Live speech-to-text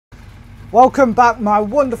Welcome back, my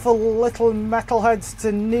wonderful little metalheads,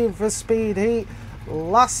 to Need for Speed Heat.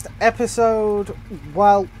 Last episode,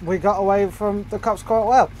 well, we got away from the cops quite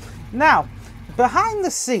well. Now, behind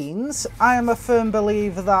the scenes, I am a firm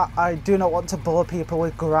believer that I do not want to bore people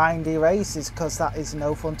with grindy races, because that is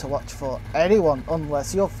no fun to watch for anyone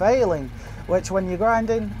unless you're failing, which when you're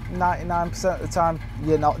grinding, 99% of the time,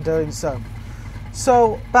 you're not doing so.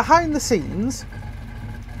 So, behind the scenes,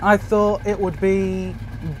 I thought it would be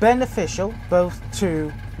beneficial both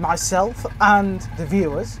to myself and the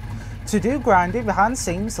viewers to do grinding behind the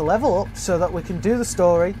scenes to level up so that we can do the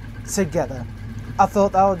story together. I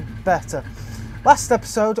thought that would be better. Last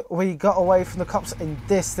episode we got away from the cops in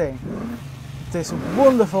this thing, this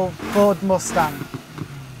wonderful Ford Mustang,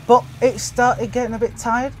 but it started getting a bit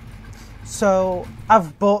tired, so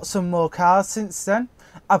I've bought some more cars since then.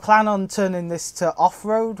 I plan on turning this to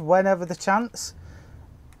off-road whenever the chance.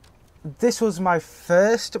 This was my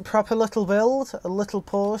first proper little build, a little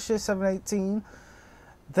Porsche 718.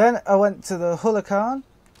 Then I went to the Huracan.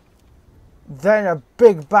 Then a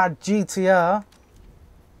big bad GTR.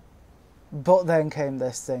 But then came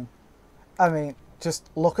this thing. I mean, just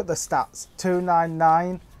look at the stats.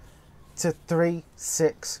 299 to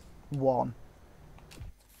 361.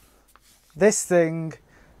 This thing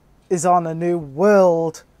is on a new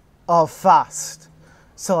world of fast.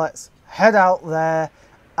 So let's head out there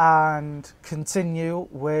and continue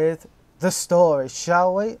with the story,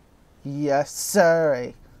 shall we? Yes,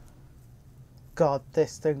 sir. God,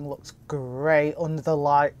 this thing looks great under the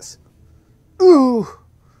lights. Ooh!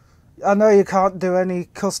 I know you can't do any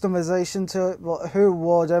customization to it, but who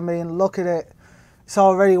would? I mean, look at it. It's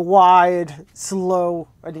already wide, slow,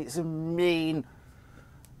 and it's mean.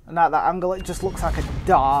 And at that angle, it just looks like a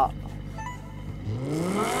dart.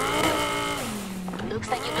 Looks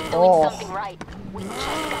like you've been doing something right. We just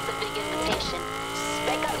got the big invitation.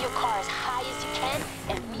 Spec out your car as high as you can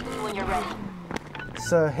and meet me when you're ready.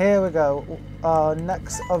 So here we go. Our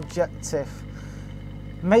next objective.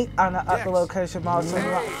 Meet Anna at the location marked on the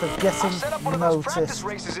map for getting noticed.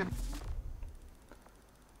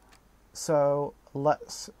 So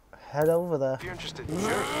let's head over there. If you're interested,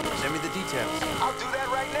 sure. Send me the details. I'll do that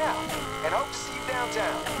right now. And hope to see you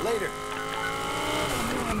downtown. Later.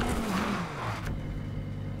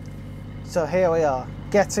 So here we are,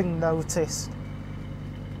 getting noticed.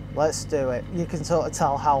 Let's do it. You can sort of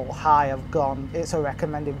tell how high I've gone. It's a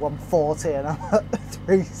recommended 140 and I'm at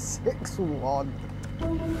 361.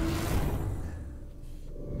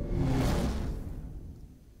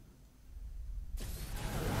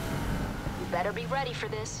 You better be ready for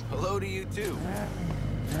this. Hello to you too.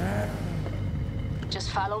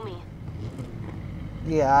 Just follow me.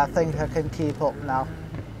 Yeah, I think I can keep up now.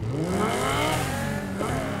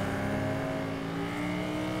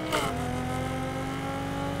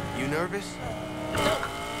 You nervous? Look,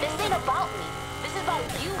 this ain't about me. This is about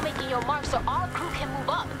you making your mark so our crew can move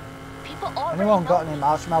up. People already Anyone know. got any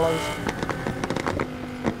marshmallows?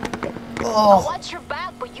 I'll watch your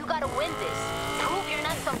back, but you gotta win this. Prove you're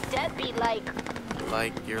not some deadbeat like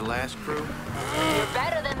your last crew? you're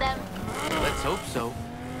better than them. Let's hope so.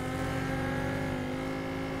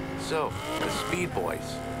 So, the Speed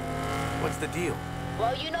Boys. What's the deal?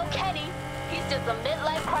 Well, you know Kenny. He's just a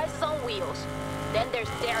midlife crisis on wheels. Then there's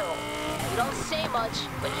Daryl. You don't say much,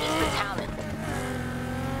 but he's the talent.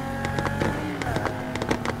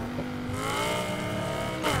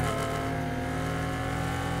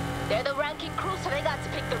 They're the ranking crew, so they got to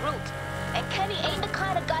pick the route. And Kenny ain't the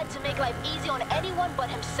kind of guy to make life easy on anyone but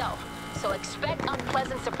himself. So expect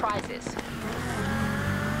unpleasant surprises.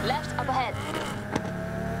 Left up ahead.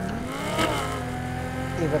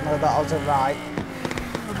 Even though that was a right.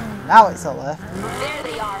 Now it's a left. There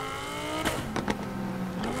they are.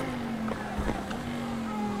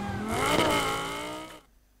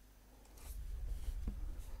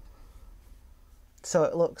 So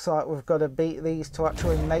it looks like we've got to beat these to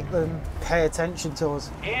actually make them pay attention to us.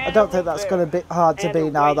 I don't think that's going to be hard to be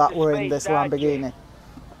now that we're in this Lamborghini.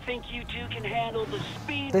 Think you two can handle the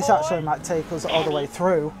speed, This actually might take us all the way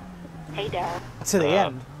through Hey, Daryl. to the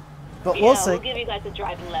end. But Yeah, we'll see. we'll give you guys a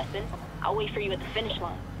driving lesson. I'll wait for you at the finish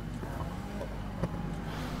line.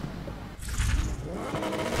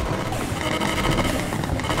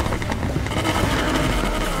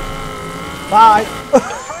 Bye.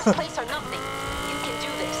 First place or nothing. You can do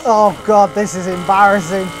this. Oh god, this is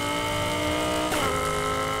embarrassing.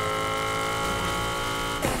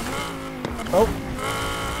 Oh.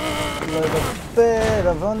 A little bit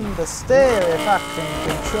of understeer if I can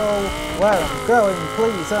control where I'm going,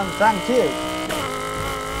 please and thank you.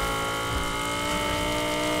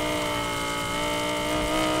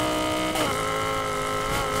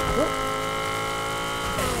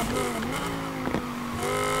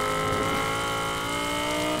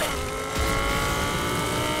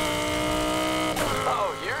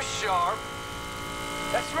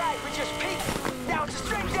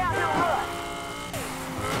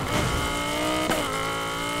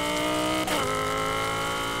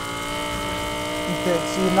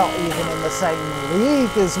 bastards, you're not even in the same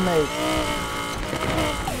league as me.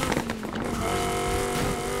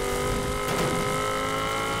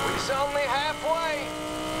 We're only halfway.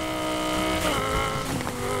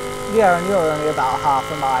 Yeah, and you're only about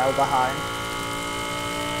half a mile behind.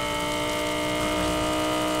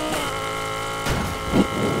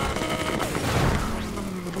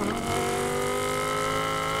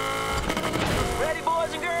 Ready,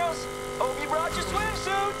 boys and girls? Hope you brought your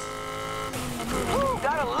swimsuits. Woo,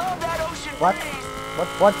 gotta love that ocean What? breeze.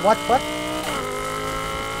 What?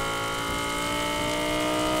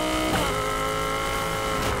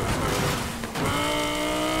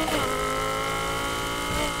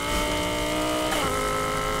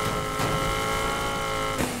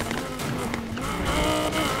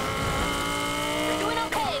 You're doing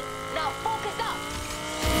okay. Now focus up.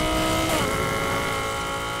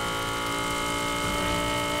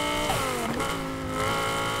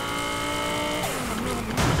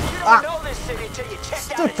 You don't know this city till you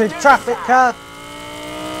check out its Stupid traffic car.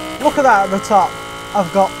 Look at that at the top.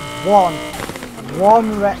 I've got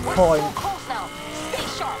one wreck We're point. so close now. Stay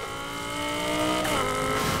sharp.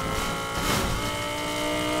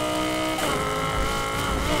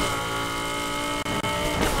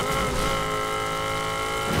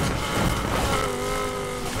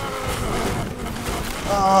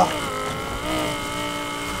 Oh,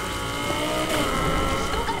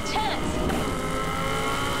 Still got a chance.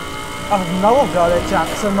 I know I've got a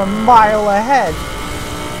chance. I'm a mile ahead.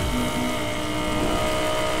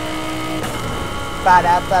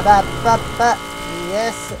 Ba-da-ba-ba-ba-ba.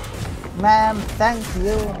 Yes, ma'am. Thank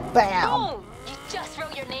you. Bam. Boom! You just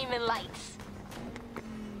wrote your name in lights.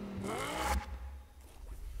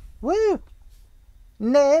 Woo.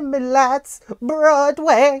 Name me lights,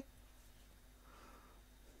 Broadway.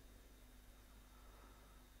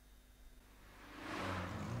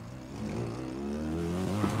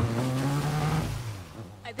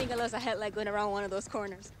 I think I lost a headlight going around one of those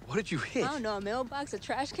corners. What did you hit? I don't know, a mailbox, a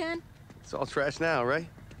trash can? It's all trash now, right?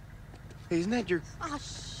 Hey, isn't that your... Ah,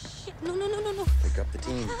 shit. No. Pick up the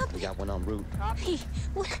team. We got one en route. Hey,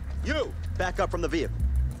 what? You! Back up from the vehicle.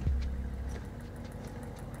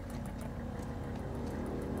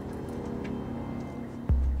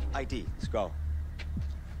 ID, let's go.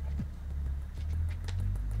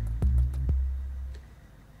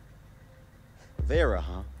 Vera,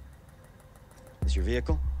 huh? Is your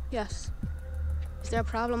vehicle? Yes. Is there a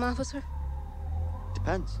problem, officer?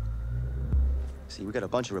 Depends. See, we got a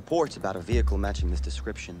bunch of reports about a vehicle matching this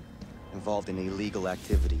description involved in illegal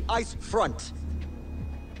activity. Ice front!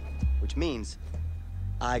 Which means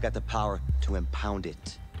I got the power to impound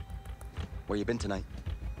it. Where you been tonight?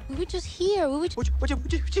 We were just here. We were just... What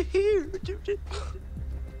you here?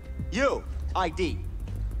 You! ID!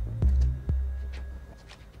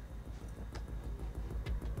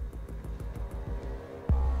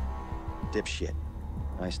 Dipshit.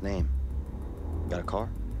 Nice name. Got a car?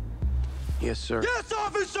 Yes, sir. Yes,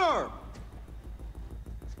 officer!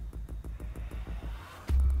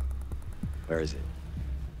 Where is it?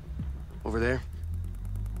 Over there?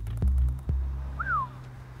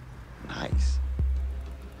 Nice.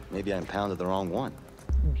 Maybe I impounded the wrong one.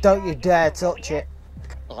 Don't you dare touch it.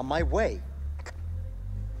 On my way.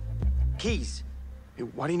 Keys. Hey,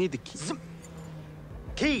 why do you need the key?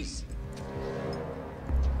 Keys!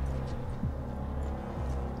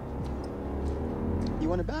 You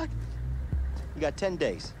want it back? You got 10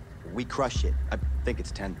 days. We crush it. I think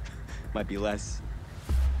it's 10. Might be less.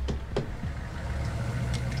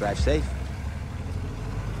 Drive safe.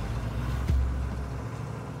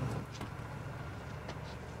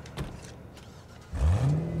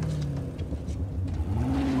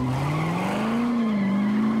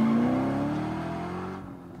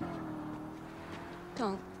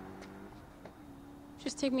 Don't.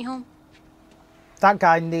 Just take me home. That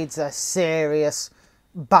guy needs a serious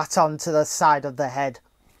baton to the side of the head.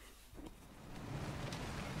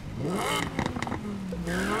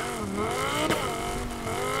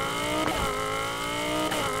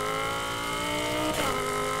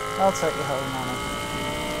 I'll take you home, Anna.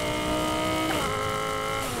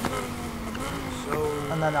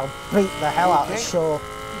 So, And then I'll beat the hell out of Okay. Shaw.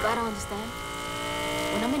 You gotta understand.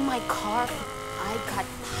 When I'm in my car, I got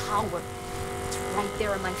power. It's right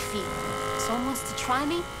there at my feet. Someone wants to try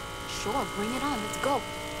me? Sure, bring it on. Let's go.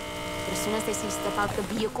 But as soon as they see step out the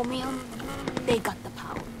vehicle, man, they got the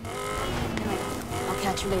power. Anyway, I'll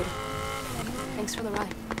catch you later. Thanks for the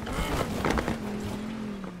ride.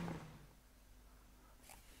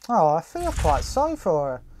 Oh, I feel quite sorry for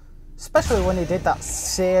her. Especially when he did that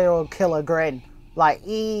serial killer grin. Like,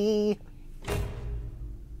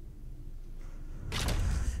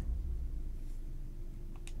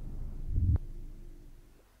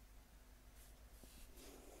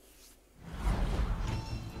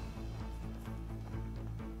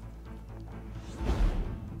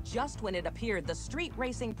 just when it appeared the street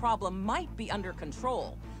racing problem might be under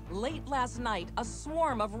control, late last night, a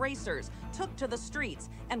swarm of racers took to the streets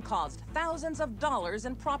and caused thousands of dollars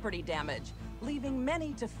in property damage, leaving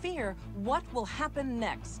many to fear what will happen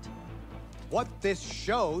next. What this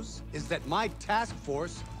shows is that my task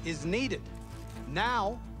force is needed.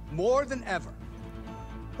 Now, more than ever.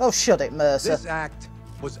 Oh, shut it, Mercer. This act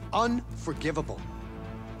was unforgivable.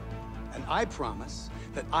 And I promise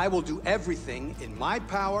that I will do everything in my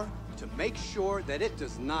power to make sure that it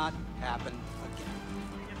does not happen again.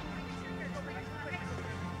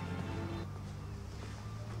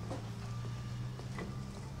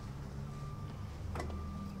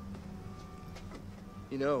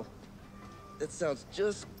 You know, that sounds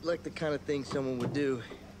just like the kind of thing someone would do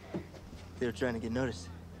if they were trying to get noticed.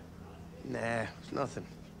 Nah, it's nothing.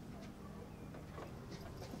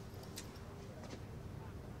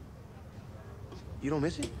 You don't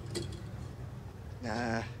miss it?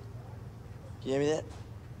 Nah. You hear me that?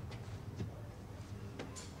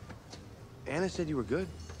 Anna said you were good.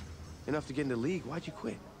 Enough to get in the league. Why'd you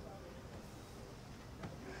quit?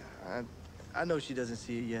 I know she doesn't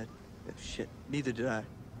see it yet. Shit, neither did I.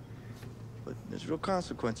 But there's real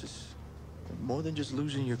consequences. More than just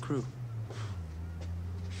losing your crew.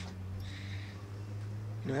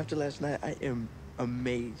 You know, after last night, I am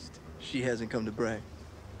amazed she hasn't come to brag.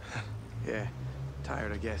 Yeah,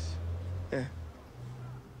 tired, I guess. Yeah.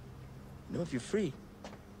 You know, if you're free,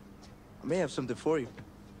 I may have something for you.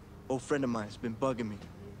 Old friend of mine's been bugging me.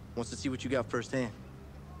 Wants to see what you got firsthand.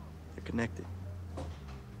 They're connected. I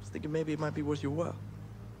was thinking maybe it might be worth your while.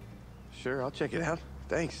 Sure, I'll check it out.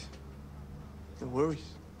 Thanks. No worries.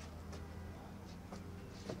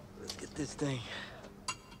 Let's get this thing.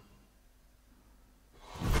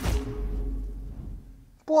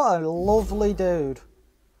 What a lovely dude.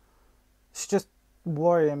 It's just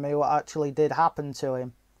worrying me what actually did happen to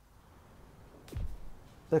him.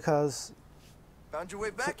 Because Found your way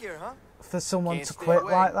back here, huh? for someone Can't to stay quit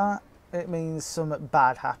away. like that, it means something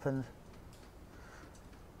bad happened.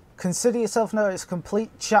 Consider yourself noticed.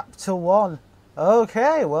 Complete chapter 1.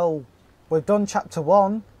 Okay, well, we've done chapter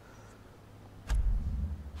 1.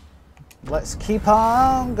 Let's keep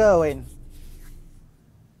on going.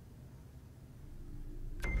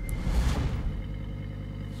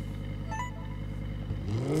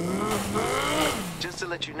 Just to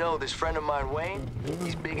let you know, this friend of mine, Wayne,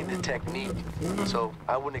 he's big into technique. So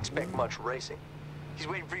I wouldn't expect much racing. He's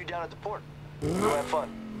waiting for you down at the port. Go have fun.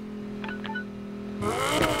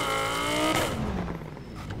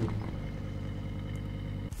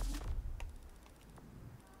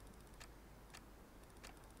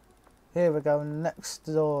 Here we go, next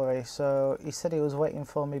story. So he said he was waiting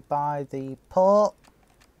for me by the port.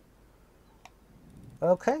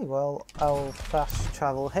 Okay, well, I'll fast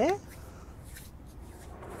travel here.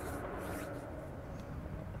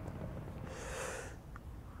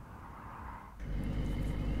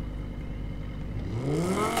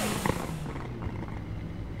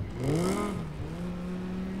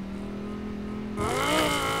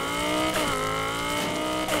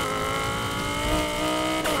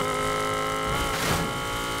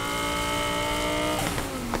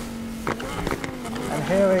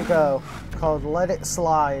 Here we go, called Let It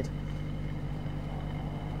Slide.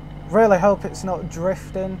 Really hope it's not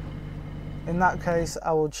drifting. In that case,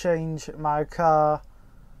 I will change my car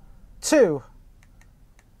to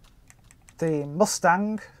the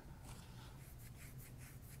Mustang.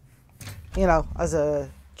 You know, as a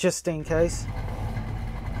just in case.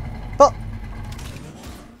 But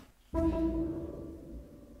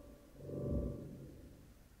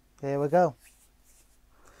here we go.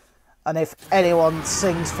 And if anyone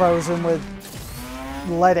sings Frozen with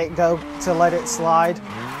Let It Go to Let It Slide,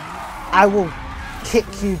 I will kick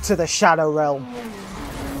you to the Shadow Realm.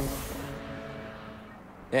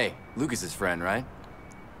 Hey, Lucas's friend, right?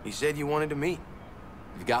 He said you wanted to meet.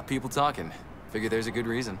 You've got people talking. Figure there's a good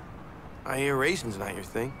reason. I hear racing's not your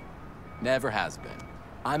thing. Never has been.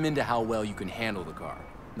 I'm into how well you can handle the car,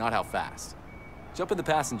 not how fast. Jump in the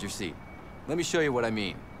passenger seat. Let me show you what I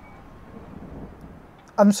mean.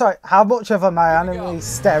 I'm sorry, how much of a Miami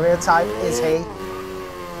stereotype is he?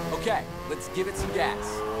 Okay, let's give it some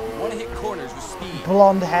gas. You want to hit corners with speed.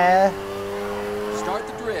 Blonde hair. Start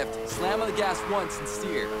the drift, slam on the gas once and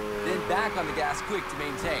steer. Then back on the gas quick to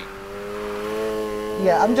maintain.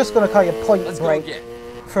 Yeah, I'm just going to call you Point Let's Break go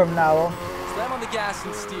again. from now on. Slam on the gas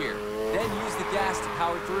and steer. Then use the gas to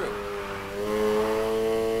power through.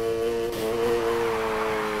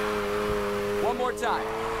 One more time.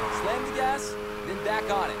 Slam the gas, then back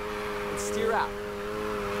on it. And steer out.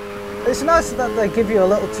 It's nice that they give you a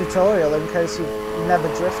little tutorial in case you've never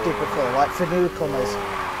drifted before, like for newcomers.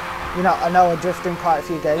 You know, I know I drift in quite a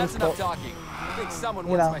few games, That's enough but talking. I think someone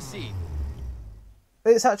you wants know, my seat.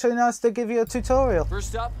 it's actually nice to give you a tutorial.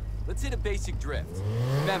 First up, let's hit a basic drift.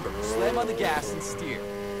 Remember, slam on the gas and steer.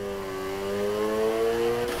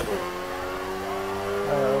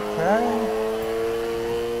 Okay.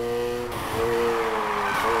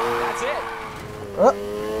 That's it. Oh.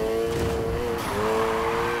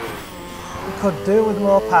 You could do with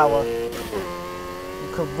more power. You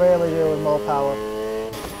could really do with more power.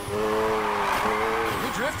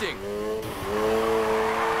 You're drifting.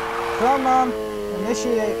 Come on,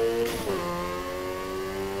 initiate.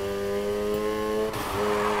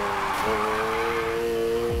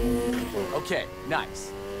 Okay,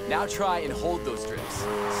 nice. Now try and hold those drifts.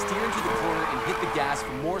 Steer into the corner and hit the gas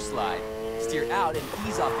for more slide. Steer out and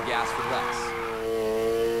ease off the gas for less.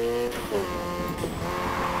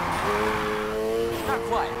 Not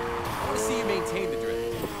quite. I want to see you maintain the drift.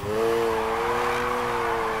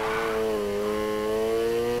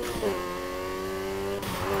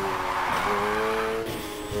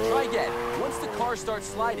 Try again. Once the car starts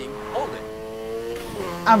sliding, hold it.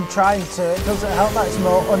 I'm trying to. It doesn't help that it's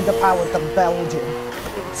more underpowered than Belgium.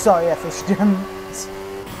 Sorry, efficients.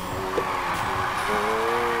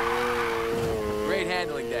 Great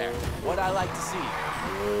handling there. What I like to see.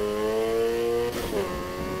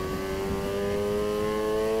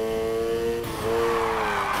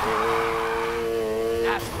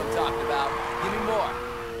 That's what I'm talking about. Give me more.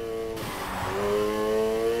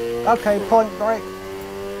 Okay, point break.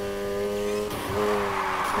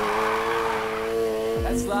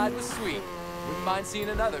 That slide was sweet. Wouldn't mind seeing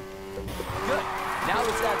another. Good. Now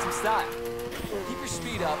let's add some style. Keep your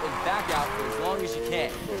speed up and back out for as long as you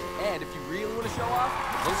can. And if you really want to show off,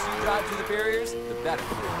 the closer you drive to the barriers, the better.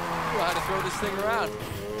 You know how to throw this thing around.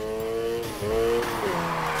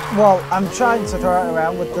 Well, I'm trying to throw it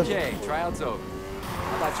around with the... Okay, tryout's over.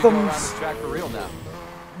 How about you go around this track for real now?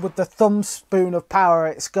 With the thumb spoon of power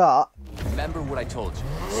it's got. Remember what I told you.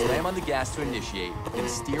 Slam on the gas to initiate, and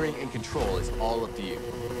steering and control is all up to you.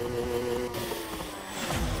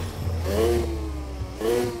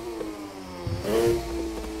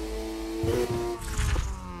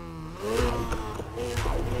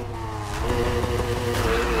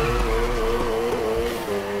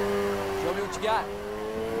 Show me what you got.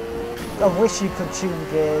 I wish you could tune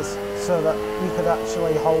gears so that you could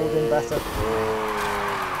actually hold him better.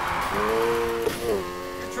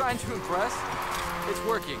 You're trying to impress? It's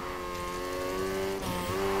working.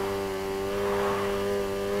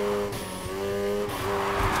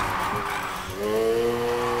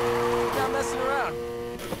 Not messing around.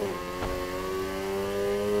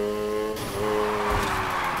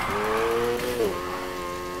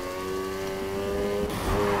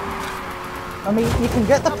 I mean, you can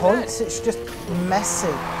get the points, it's just messy.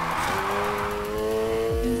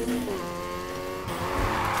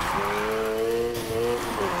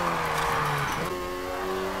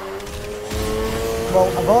 Well,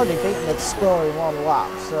 I've already beaten the score in one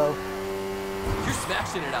lap, so... You're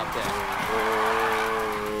smashing it out there.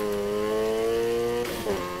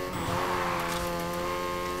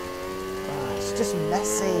 Oh, it's just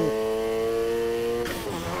messy.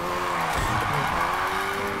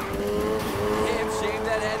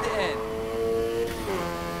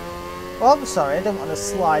 Well, I'm sorry, I didn't want to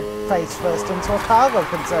slide face first into a cargo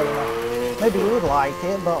container. Maybe you would like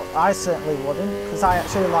it, but I certainly wouldn't, because I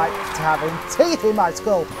actually like to having teeth in my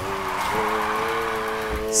skull.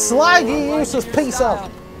 Slide, you useless piece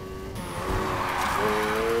of...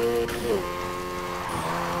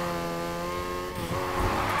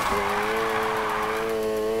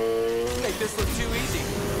 You make this look too easy.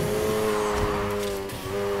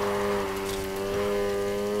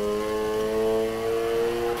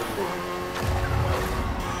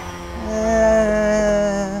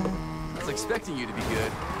 I was expecting you to be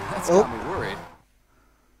good. That's got me worried.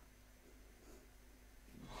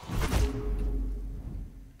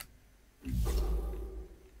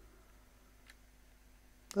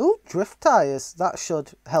 Ooh, drift tyres. That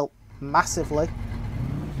should help massively.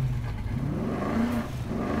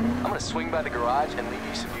 I'm gonna swing by the garage and leave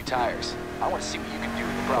you some new tires. I want to see what you can do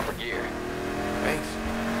with the proper gear. Thanks.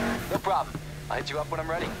 No problem. I'll hit you up when I'm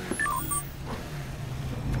ready.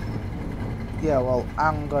 Yeah, well,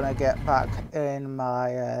 I'm gonna get back in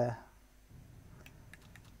my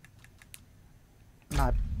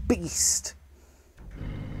my beast.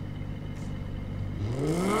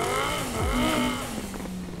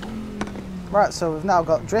 Right, so we've now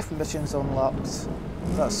got drift missions unlocked.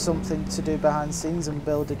 That's something to do behind the scenes and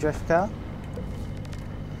build a drift car.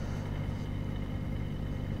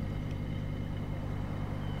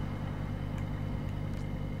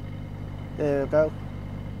 There we go.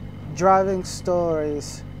 Driving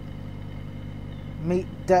stories. Meet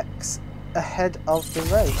Dex ahead of the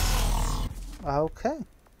race. Okay.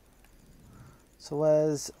 So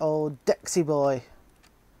where's old Dexy boy?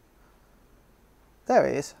 There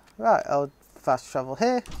he is. Right, I'll fast travel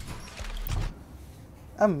here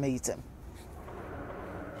and meet him.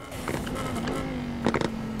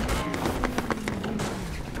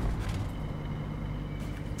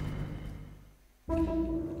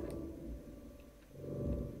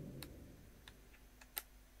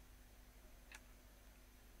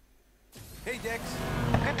 Hey, Dex.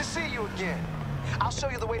 Good to see you again. I'll show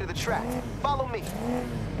you the way to the track. Follow me.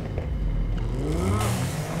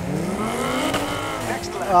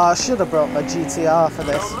 Next lap. Oh, I should have brought my GTR for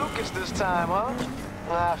this. No Lucas this time, huh?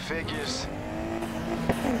 Ah, figures.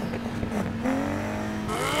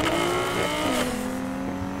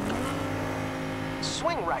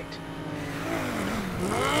 Swing right.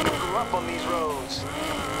 Grew up on these roads.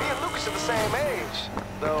 Me and Lucas are the same age.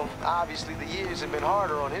 Though, obviously, the years have been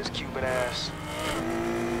harder on his Cuban ass.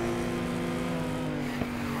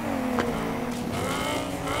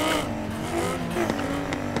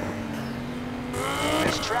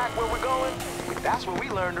 This track where we're going, that's where we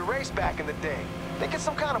learned to race back in the day. Think it's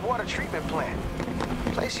some kind of water treatment plant.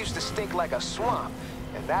 The place used to stink like a swamp,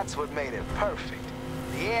 and that's what made it perfect.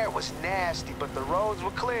 The air was nasty, but the roads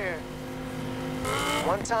were clear.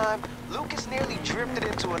 One time, Lucas nearly drifted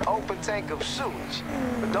into an open tank of sewage.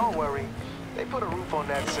 But don't worry, they put a roof on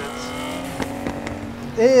that since.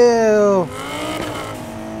 Ew!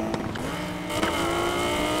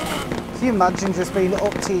 Can you imagine just being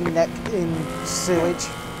up to your neck in sewage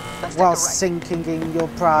while sinking in your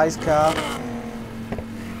prize car?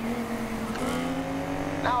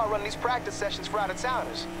 Now I run these practice sessions for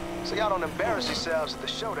out-of-towners, so y'all don't embarrass yourselves at the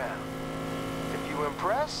showdown. If you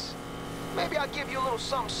impress, maybe I'll give you a little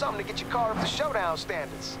something to get your car up to showdown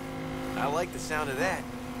standards. I like the sound of that.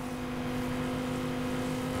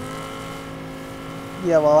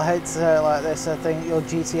 Yeah, well, I hate to say it like this, I think your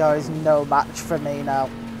GTR is no match for me now.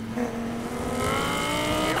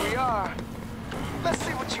 Here we are. Let's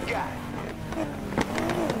see what you got.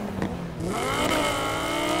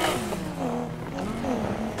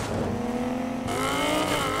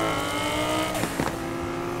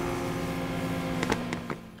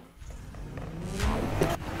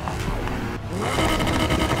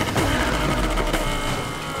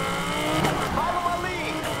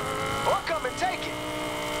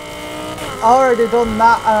 Already done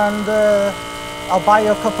that, and I'll buy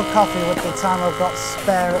you a cup of coffee with the time I've got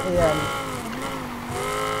spare at the end.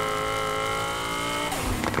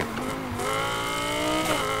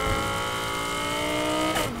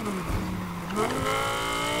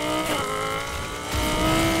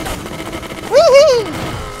 Whee!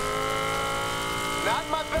 Not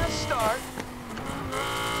my best start.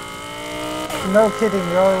 No kidding,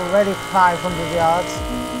 you're already 500 yards.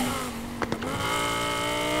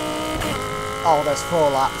 Oh, there's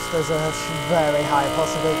 4 laps. There's a very high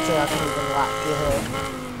possibility I can even lap you here.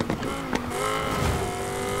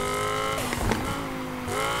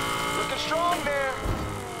 Looking strong there.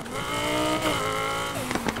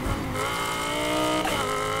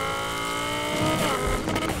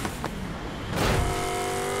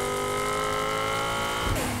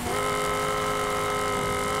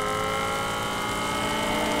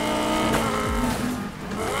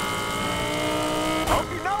 Hope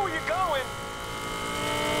you know where you're going.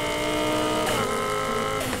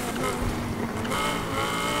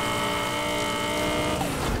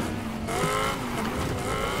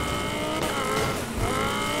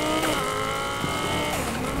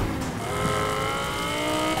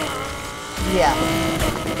 Yeah.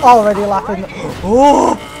 Already lapping.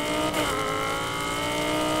 Oh!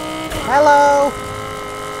 Hello!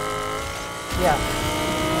 Yeah.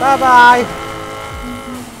 Bye-bye!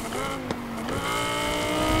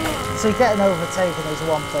 See, getting overtaken is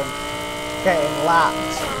one thing. Getting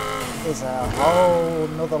lapped is a whole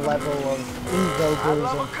nother level of ego bruising.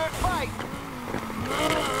 I love a good fight.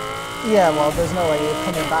 Yeah, well, there's no way you're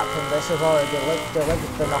coming back from this. You've already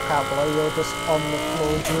delivered the knockout blow. You're just on the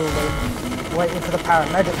floor drooling, waiting for the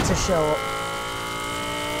paramedic to show up.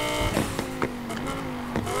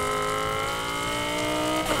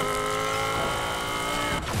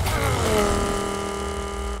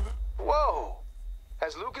 Whoa!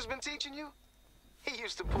 Has Lucas been teaching you? He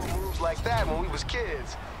used to pull moves like that when we was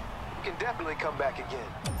kids. You can definitely come back again.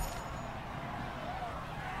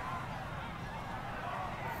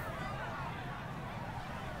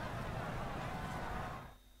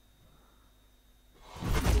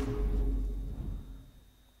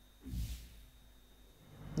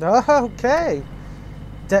 Okay.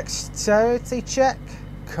 Dexterity check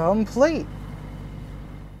complete.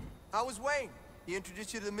 How was Wayne? He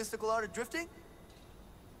introduced you to the mystical art of drifting?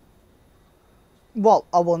 Well,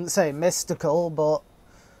 I wouldn't say mystical, but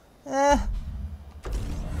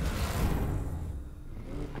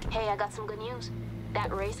Hey, I got some good news.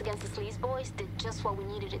 That race against the Sleaze boys did just what we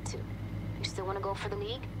needed it to. You still want to go for the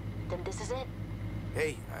league? Then this is it.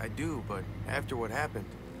 Hey, I do, but after what happened...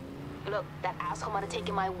 Look, that asshole might have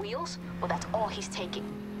taken my wheels. Well, that's all he's taking.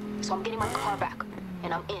 So I'm getting my car back,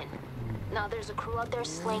 and I'm in. Now there's a crew out there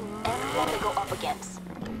slaying everyone they go up against.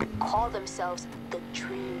 Call themselves the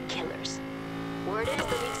Dream Killers. Word is the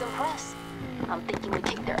league's impressed. I'm thinking we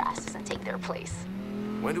kick their asses and take their place.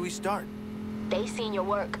 When do we start? They seen your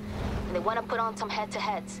work, and they want to put on some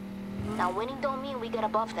head-to-heads. Now winning don't mean we get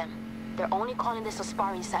above them. They're only calling this a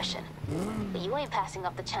sparring session. But you ain't passing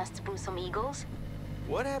up the chance to bruise some egos.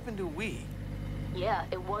 What happened to we? Yeah,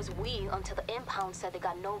 it was we until the impound said they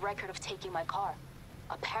got no record of taking my car.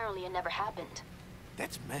 Apparently it never happened.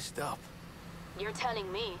 That's messed up. You're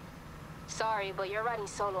telling me. Sorry, but you're riding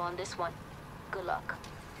solo on this one. Good luck.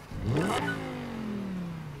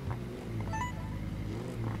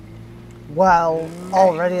 well,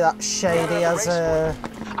 already that's shady as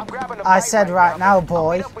I said right now,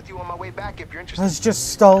 boy has just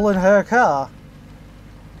stolen her car.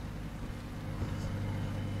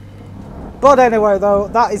 But anyway, though,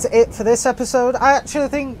 that is it for this episode. I actually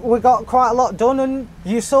think we got quite a lot done, and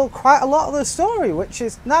you saw quite a lot of the story, which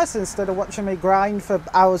is nice instead of watching me grind for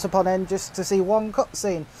hours upon end just to see one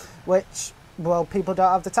cutscene, which, well, people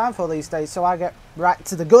don't have the time for these days, so I get right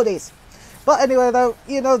to the goodies. But anyway, though,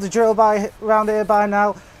 you know the drill around here by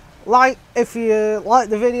now. Like if you like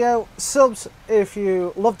the video, subs if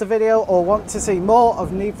you love the video or want to see more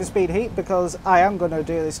of Need for Speed Heat, because I am going to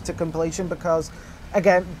do this to completion, because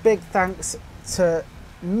again, big thanks to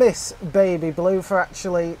Miss Baby Blue for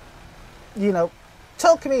actually, you know,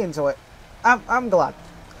 talking me into it. I'm glad.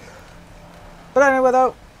 But anyway,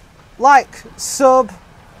 though, like, sub,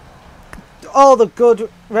 all the good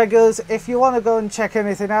regulars. If you want to go and check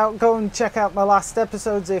anything out, go and check out my last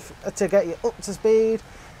episodes to get you up to speed.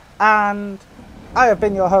 And I have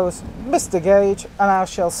been your host, Mr. Gage, and I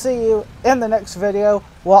shall see you in the next video,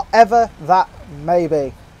 whatever that may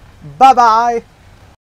be. Bye bye.